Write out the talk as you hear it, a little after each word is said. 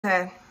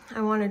Okay,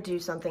 I want to do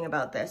something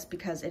about this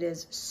because it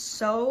is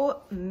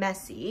so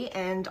messy,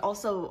 and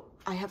also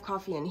I have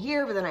coffee in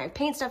here, but then I have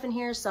paint stuff in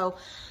here, so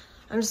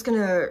I'm just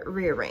gonna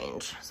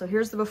rearrange. So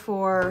here's the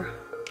before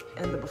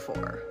and the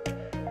before.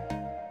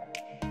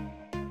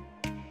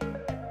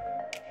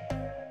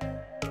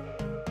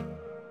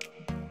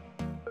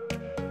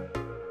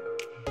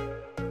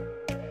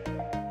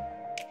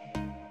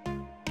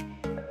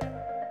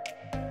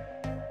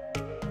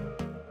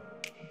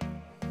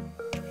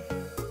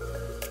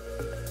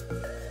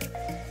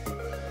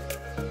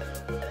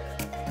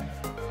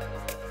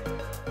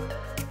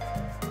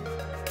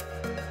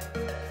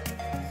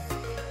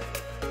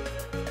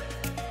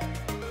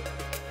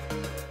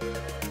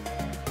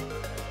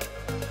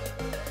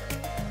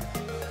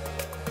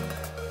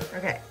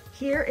 Okay,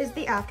 here is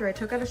the after. I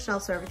took out a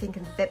shelf so everything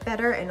can fit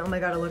better, and oh my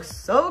God, it looks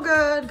so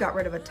good. Got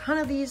rid of a ton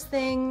of these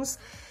things.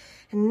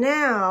 And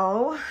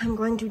now I'm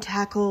going to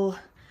tackle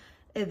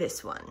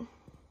this one.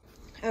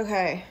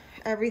 Okay,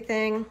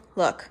 everything,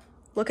 look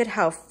at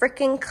how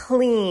freaking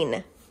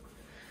clean.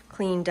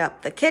 Cleaned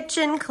up the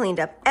kitchen, cleaned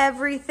up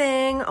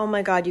everything. Oh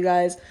my God, you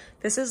guys,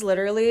 this is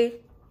literally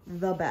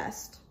the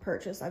best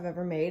purchase I've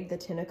ever made. The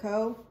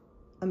Tinaco,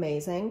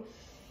 amazing.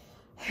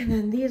 And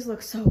then these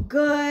look so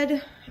good.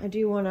 I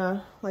do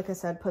wanna, like I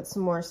said, put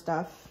some more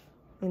stuff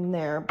in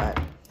there, but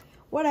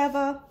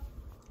whatever.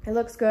 It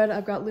looks good.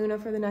 I've got Luna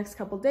for the next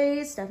couple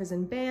days. Steph is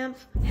in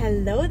Banff.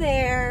 Hello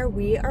there.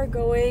 We are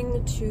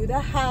going to the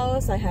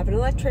house. I have an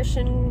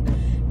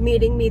electrician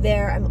meeting me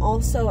there.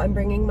 I'm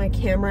bringing my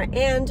camera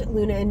and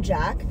Luna and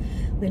Jack.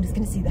 Luna's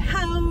gonna see the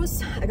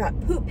house. I got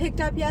poop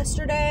picked up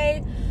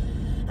yesterday.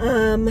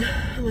 Oh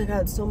my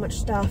God, so much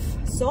stuff.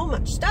 So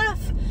much stuff.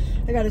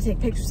 I gotta take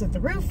pictures of the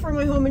roof for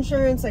my home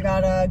insurance. I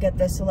gotta get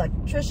this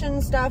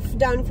electrician stuff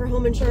done for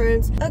home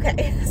insurance.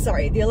 Okay,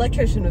 sorry, the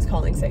electrician was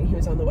calling saying he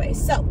was on the way.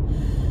 So,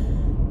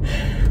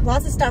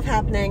 lots of stuff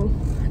happening.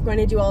 I'm going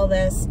to do all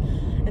this.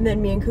 And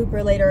then me and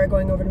Cooper later are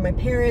going over to my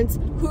parents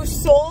who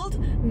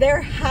sold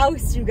their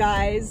house, you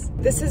guys.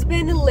 This has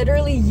been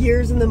literally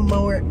years in the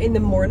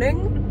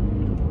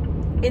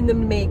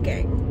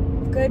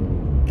making. Good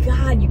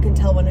God, you can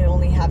tell when I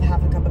only have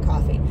half a cup of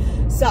coffee.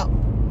 So,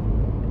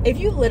 if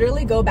you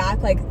literally go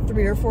back like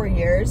 3 or 4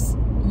 years,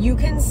 you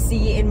can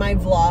see in my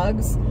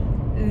vlogs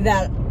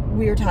that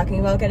we were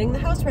talking about getting the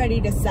house ready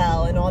to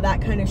sell and all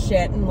that kind of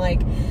shit. And like,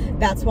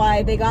 that's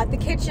why they got the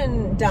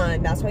kitchen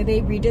done. That's why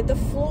they redid the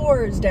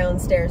floors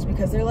downstairs,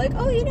 because they're like,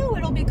 oh, you know,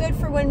 it'll be good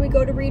for when we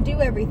go to redo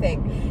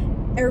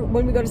everything, or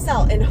when we go to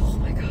sell. And oh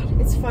my God,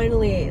 it's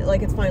finally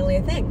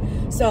a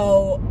thing.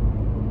 So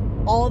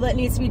all that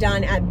needs to be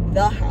done at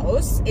the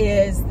house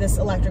is this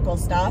electrical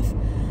stuff.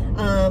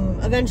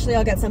 Eventually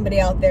I'll get somebody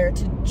out there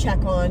to check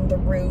on the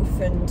roof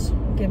and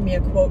give me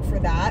a quote for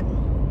that.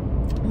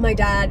 My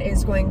dad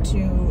is going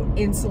to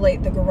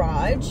insulate the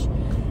garage,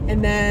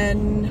 and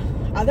then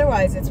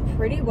otherwise it's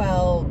pretty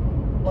well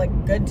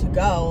like good to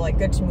go, like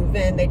good to move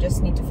in. They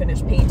just need to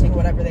finish painting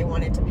whatever they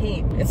wanted to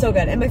paint. It's so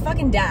good. And my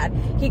fucking dad,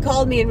 he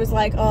called me and was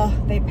like, oh,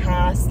 they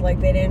passed, like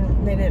they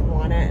didn't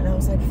want it. And I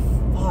was like,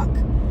 fuck.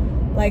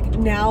 Like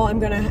now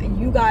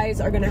you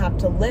guys are gonna have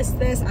to list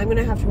this. I'm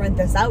gonna have to rent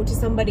this out to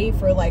somebody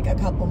for like a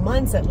couple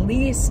months at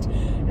least.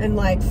 And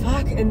like,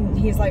 fuck. And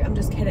he's like, I'm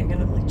just kidding.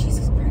 And I'm like,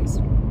 Jesus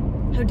Christ,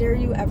 how dare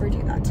you ever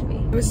do that to me?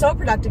 It was so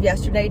productive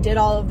yesterday. Did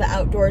all of the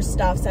outdoor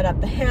stuff, set up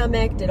the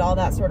hammock, did all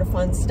that sort of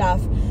fun stuff.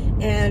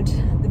 And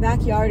the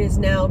backyard is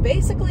now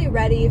basically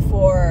ready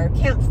for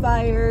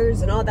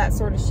campfires and all that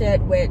sort of shit,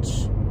 which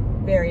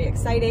very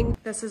exciting.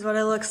 This is what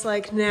it looks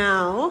like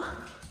now.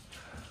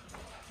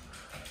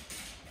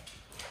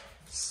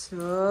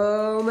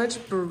 So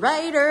much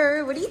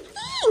brighter. What do you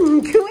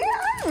think?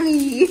 Where are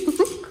we?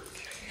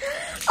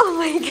 Oh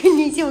my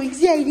goodness, so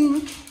exciting.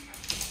 Do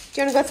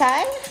you want to go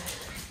outside?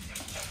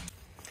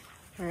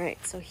 All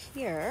right, so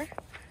here,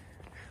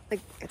 like,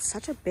 it's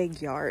such a big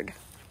yard.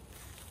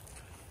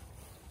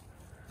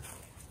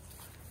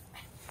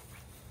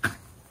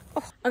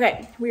 Oh.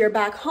 Okay, we are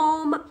back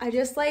home. I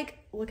just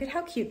look at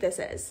how cute this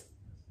is.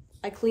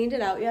 I cleaned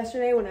it out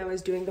yesterday when I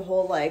was doing the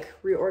whole like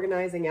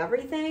reorganizing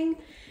everything.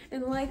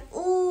 And like,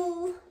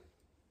 oh,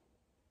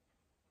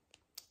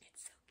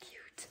 it's so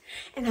cute.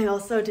 And I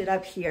also did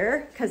up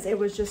here because it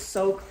was just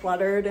so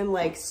cluttered and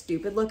like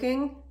stupid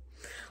looking.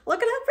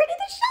 Look at how pretty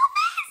this shelf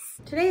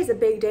is. Today is a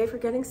big day for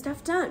getting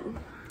stuff done.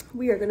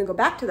 We are gonna go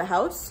back to the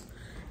house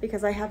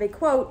because I have a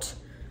quote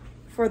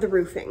for the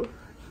roofing.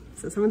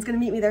 So someone's gonna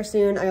meet me there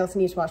soon. I also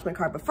need to wash my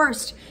car, but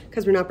first,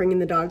 because we're not bringing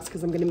the dogs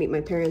because I'm gonna meet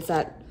my parents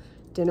at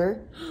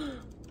dinner.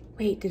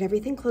 Wait, did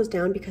everything close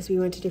down because we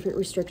went to different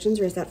restrictions,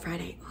 or is that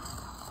Friday?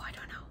 Oh, I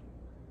don't know.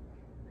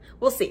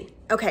 We'll see.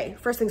 Okay,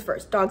 first things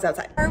first, dogs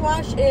outside. Car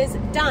wash is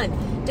done.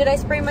 Did I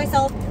spray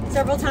myself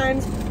several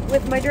times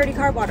with my dirty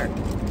car water?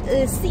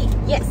 See,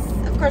 yes,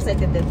 of course I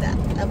did that.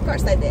 Of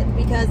course I did,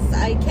 because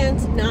I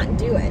can't not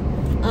do it.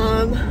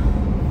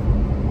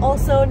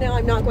 Also, now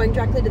I'm not going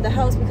directly to the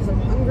house because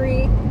I'm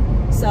hungry.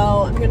 So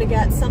I'm gonna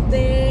get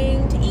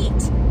something to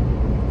eat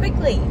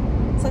quickly,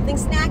 something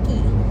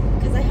snacky.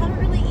 because I haven't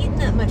really eaten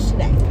that much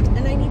today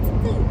and I need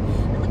some food.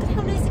 And look at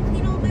how nice and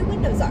clean all of my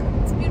windows are.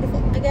 It's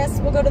beautiful. I guess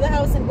we'll go to the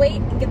house and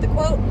wait and get the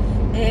quote.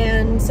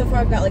 And so far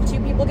I've got like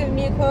 2 people giving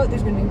me a quote.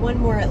 There's gonna be 1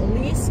 more at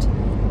least.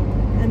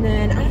 And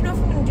then I don't know if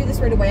I'm gonna do this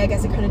right away. I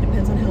guess it kind of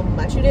depends on how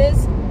much it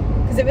is.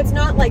 Because if it's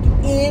not like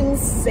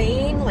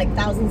insane, like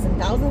thousands and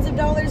thousands of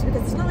dollars,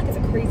 because it's not like it's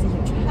a crazy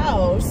huge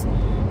house,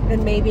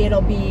 then maybe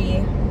it'll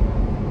be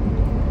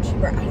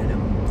cheaper. I don't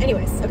know.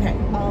 Anyways, okay,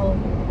 I'll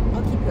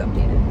keep you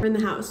updated. We're in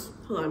the house.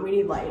 Hold on, we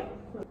need light.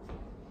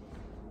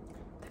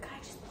 The guy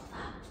just pulled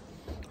up.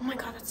 Oh my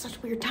god, that's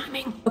such weird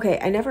timing. Okay,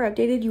 I never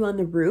updated you on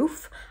the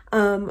roof.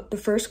 The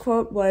first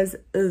quote was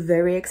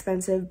very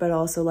expensive, but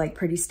also like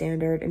pretty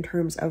standard in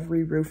terms of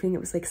re-roofing. It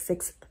was like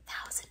 $6,000.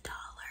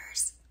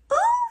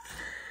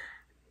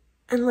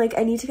 And like,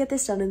 I need to get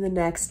this done in the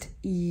next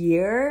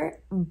year,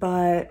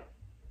 but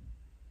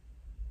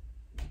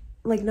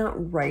like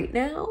not right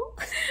now.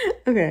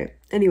 Okay,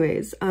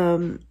 anyways,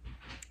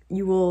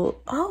 you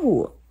will,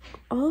 oh,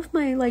 all of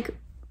my like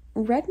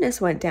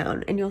redness went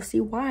down, and you'll see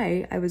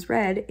why I was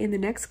red in the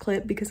next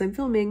clip, because I'm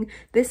filming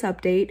this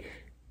update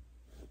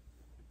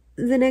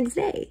the next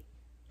day.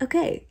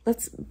 Okay,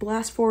 let's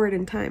blast forward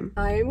in time.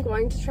 I am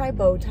going to try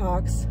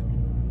Botox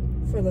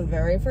for the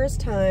very first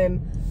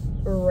time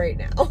right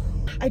now.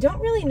 I don't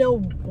really know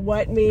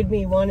what made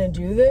me want to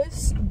do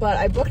this, but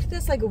I booked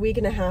this like a week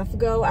and a half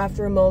ago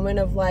after a moment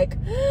of like,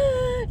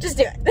 just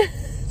do it.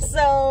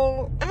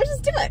 So I'm gonna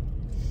just do it.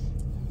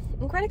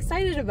 I'm quite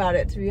excited about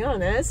it, to be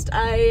honest.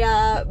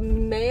 I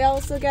may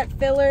also get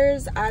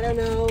fillers. I don't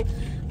know.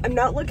 I'm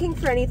not looking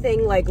for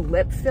anything like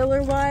lip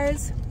filler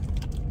wise,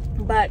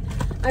 but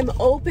I'm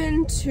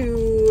open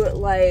to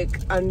like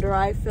under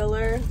eye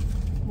filler.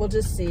 We'll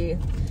just see,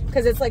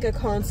 because it's like a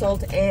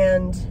consult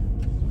and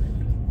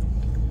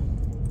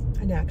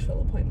an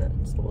actual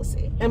appointment, so we'll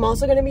see. I'm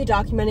also going to be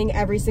documenting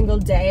every single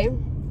day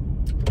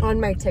on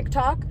my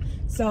TikTok,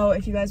 so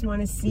if you guys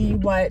want to see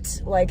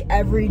what like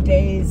every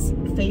day's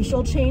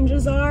facial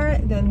changes are,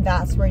 then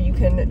that's where you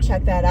can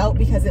check that out,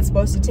 because it's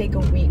supposed to take a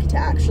week to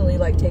actually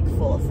like take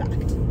full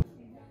effect.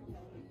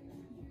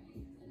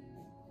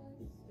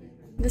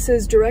 This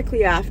is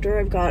directly after.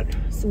 I've got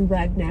some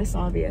redness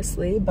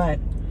obviously, but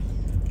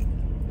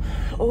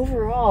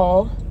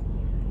overall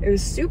it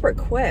was super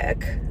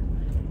quick.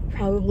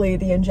 Probably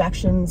the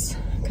injections,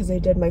 because they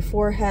did my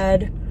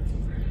forehead,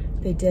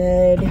 I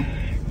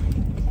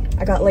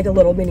got like a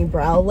little mini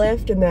brow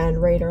lift and then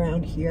right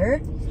around here.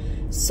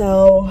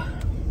 So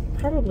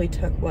probably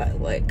took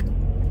what, like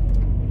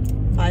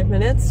 5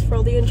 minutes for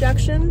all the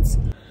injections.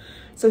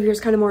 So here's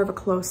kind of more of a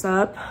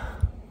close-up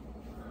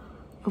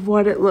of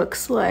what it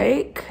looks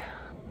like.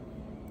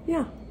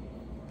 Yeah,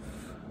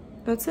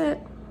 that's it.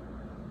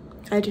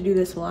 I had to do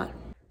this a lot.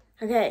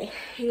 Okay,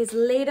 it is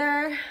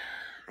later.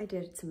 I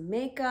did some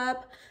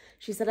makeup.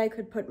 She said I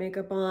could put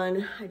makeup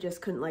on. I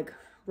just couldn't like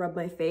rub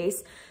my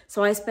face.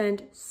 So I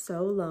spent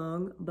so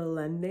long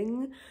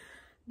blending,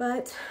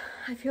 but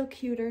I feel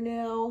cuter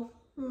now.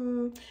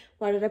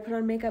 Why did I put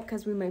on makeup?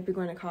 Because we might be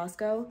going to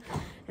Costco.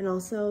 And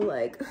also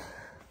like,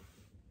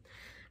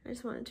 I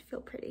just wanted to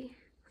feel pretty.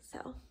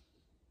 So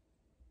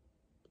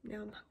now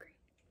I'm hungry.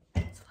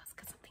 So let's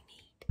get something to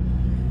eat.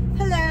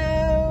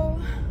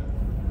 Hello.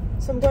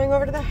 So I'm going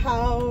over to the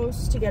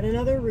house to get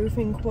another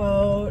roofing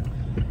quote.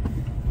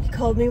 He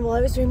called me while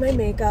I was doing my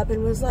makeup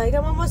and was like,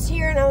 I'm almost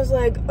here. And I was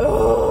like,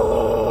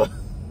 oh.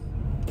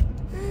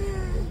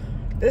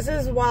 This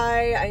is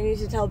why I need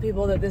to tell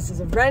people that this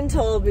is a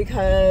rental,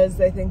 because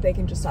they think they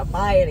can just stop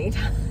by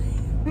anytime.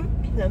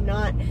 And I'm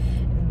not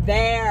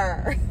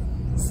there.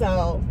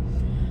 So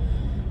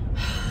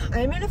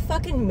I'm in a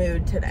fucking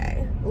mood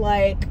today.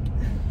 Like,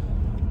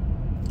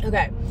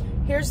 okay,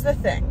 here's the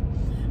thing.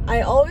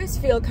 I always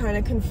feel kind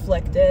of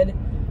conflicted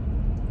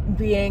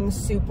being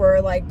super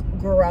like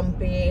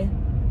grumpy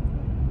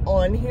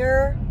on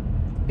here,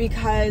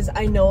 because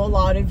I know a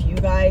lot of you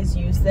guys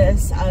use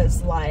this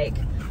as like,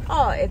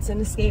 oh, it's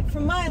an escape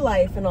from my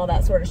life and all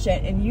that sort of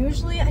shit. And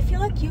usually, I feel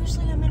like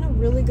usually I'm in a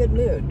really good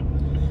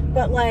mood.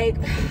 But like,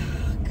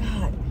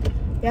 God,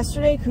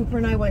 yesterday Cooper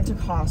and I went to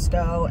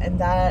Costco, and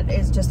that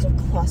is just a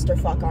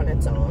clusterfuck on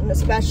its own,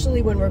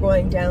 especially when we're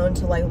going down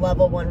to like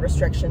level 1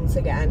 restrictions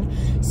again.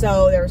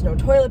 So there was no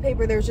toilet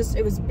paper. There was just,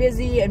 it was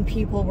busy and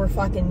people were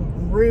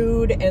fucking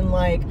rude, and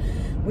like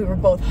we were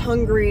both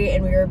hungry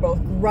and we were both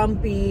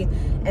grumpy.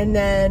 And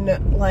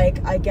then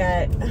like I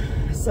get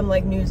some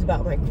like news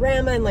about my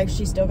grandma, and like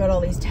she still got all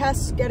these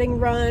tests getting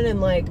run, and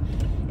like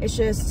it's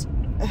just,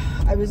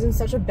 I was in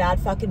such a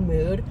bad fucking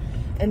mood.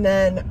 And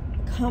then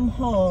come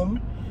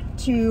home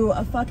to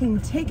a fucking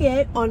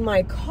ticket on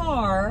my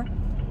car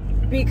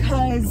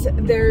because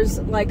there's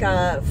like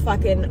a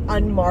fucking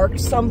unmarked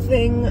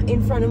something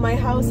in front of my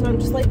house, and I'm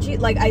just like, gee,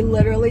 like I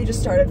literally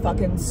just started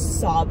fucking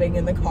sobbing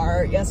in the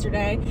car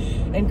yesterday.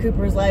 And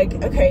Cooper's like,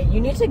 okay, you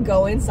need to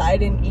go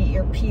inside and eat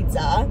your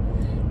pizza,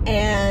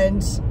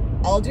 and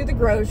I'll do the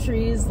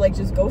groceries, like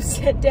just go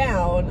sit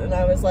down. And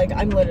I was like,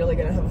 I'm literally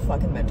gonna have a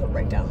fucking mental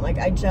breakdown. Like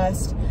I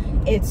just,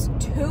 it's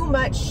too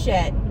much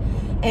shit.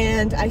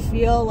 And I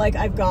feel like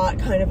I've got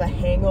kind of a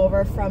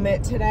hangover from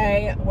it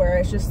today, where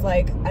it's just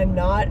like, I'm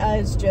not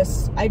as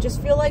I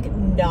just feel like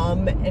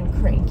numb and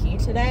cranky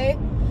today.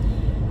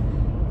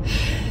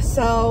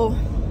 So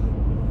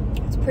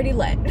it's pretty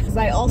lit, because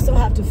I also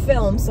have to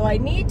film, so I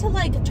need to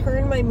like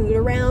turn my mood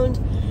around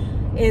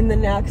in the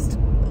next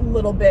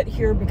little bit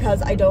here,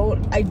 because I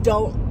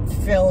don't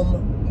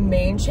film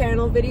main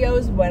channel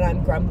videos when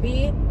I'm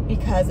grumpy,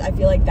 because I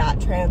feel like that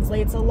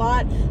translates a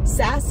lot.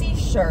 Sassy,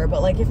 sure,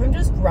 but like if I'm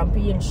just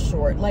grumpy and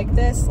short like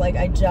this, like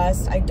I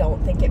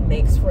don't think it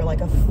makes for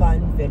like a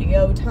fun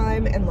video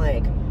time, and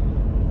like,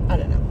 I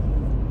don't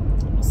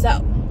know. So,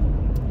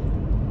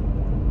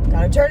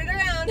 gotta turn it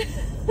around.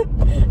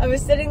 I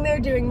was sitting there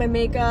doing my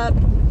makeup,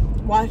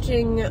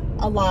 watching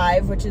a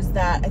live, which is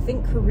that, I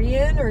think,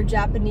 Korean or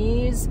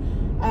Japanese,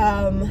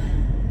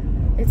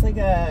 it's like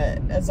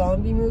a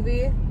zombie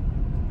movie,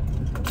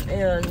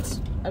 and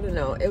I don't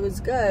know, it was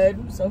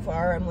good so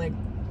far. I'm like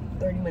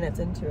 30 minutes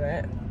into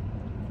it,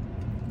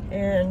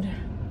 and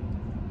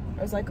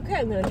I was like, okay,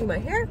 I'm gonna do my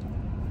hair,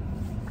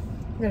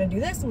 I'm gonna do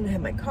this, I'm gonna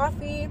have my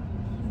coffee.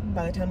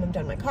 By the time I'm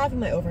done my coffee,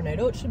 my overnight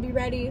oats should be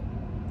ready.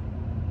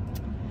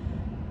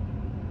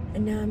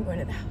 And now I'm going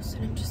to the house,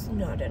 and I'm just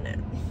not in it.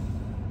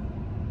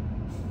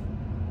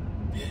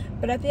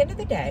 But at the end of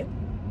the day,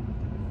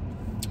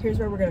 here's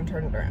where we're going to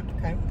turn it around,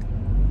 okay?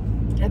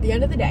 At the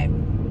end of the day,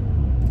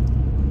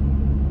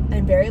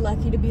 I'm very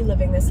lucky to be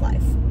living this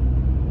life.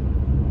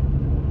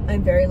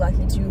 I'm very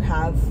lucky to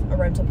have a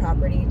rental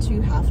property to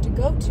have to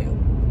go to.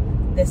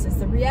 This is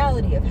the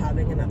reality of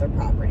having another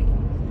property.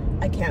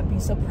 I can't be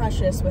so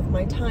precious with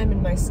my time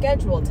and my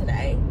schedule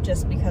today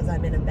just because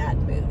I'm in a bad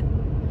mood.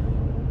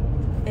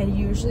 And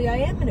usually I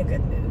am in a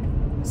good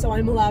mood, so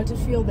I'm allowed to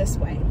feel this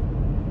way.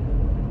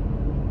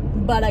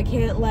 But I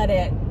can't let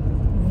it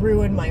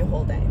ruin my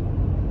whole day.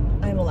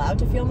 I'm allowed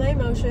to feel my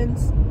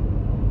emotions,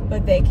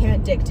 but they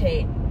can't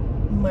dictate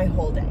my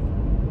whole day.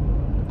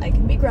 I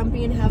can be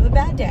grumpy and have a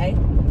bad day,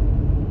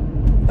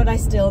 but I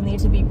still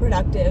need to be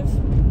productive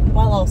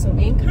while also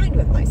being kind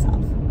with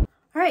myself.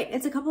 All right,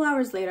 it's a couple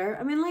hours later.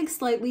 I'm in like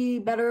slightly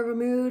better of a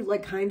mood,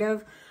 like kind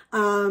of.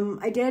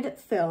 I did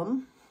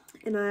film.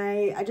 And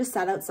I just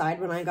sat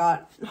outside when I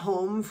got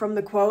home from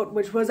the quote,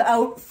 which was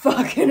out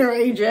fucking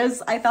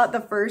outrageous. I thought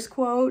the first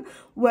quote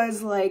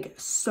was like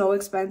so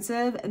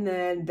expensive. And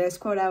then this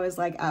quote, I was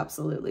like,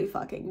 absolutely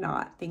fucking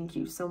not. Thank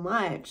you so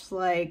much.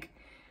 Like,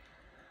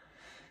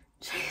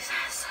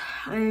 Jesus.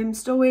 I'm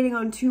still waiting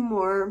on 2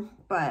 more,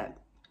 but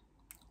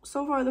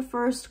so far the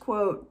first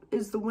quote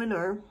is the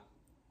winner.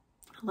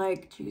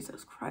 Like,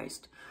 Jesus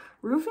Christ.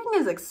 Roofing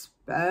is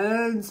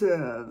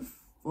expensive.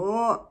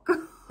 Fuck.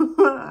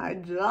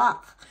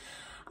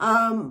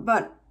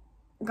 But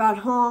got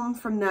home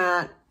from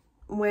that,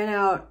 went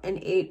out and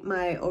ate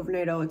my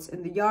overnight oats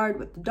in the yard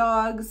with the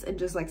dogs, and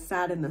just like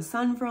sat in the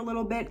sun for a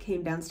little bit,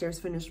 came downstairs,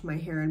 finished my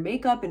hair and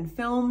makeup and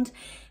filmed,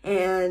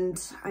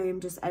 and I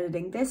am just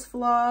editing this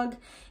vlog.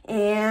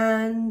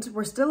 And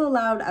we're still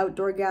allowed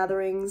outdoor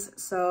gatherings,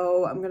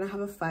 so I'm gonna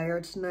have a fire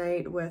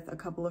tonight with a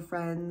couple of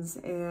friends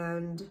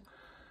and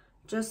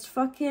just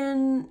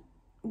fucking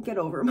get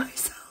over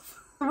myself.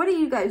 What do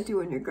you guys do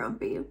when you're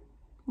grumpy?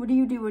 What do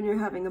you do when you're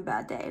having a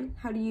bad day?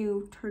 How do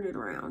you turn it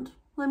around?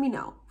 Let me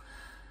know.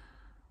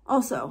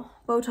 Also,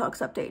 Botox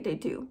update day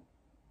 2.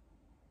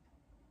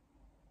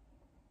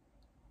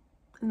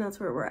 And that's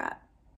where we're at.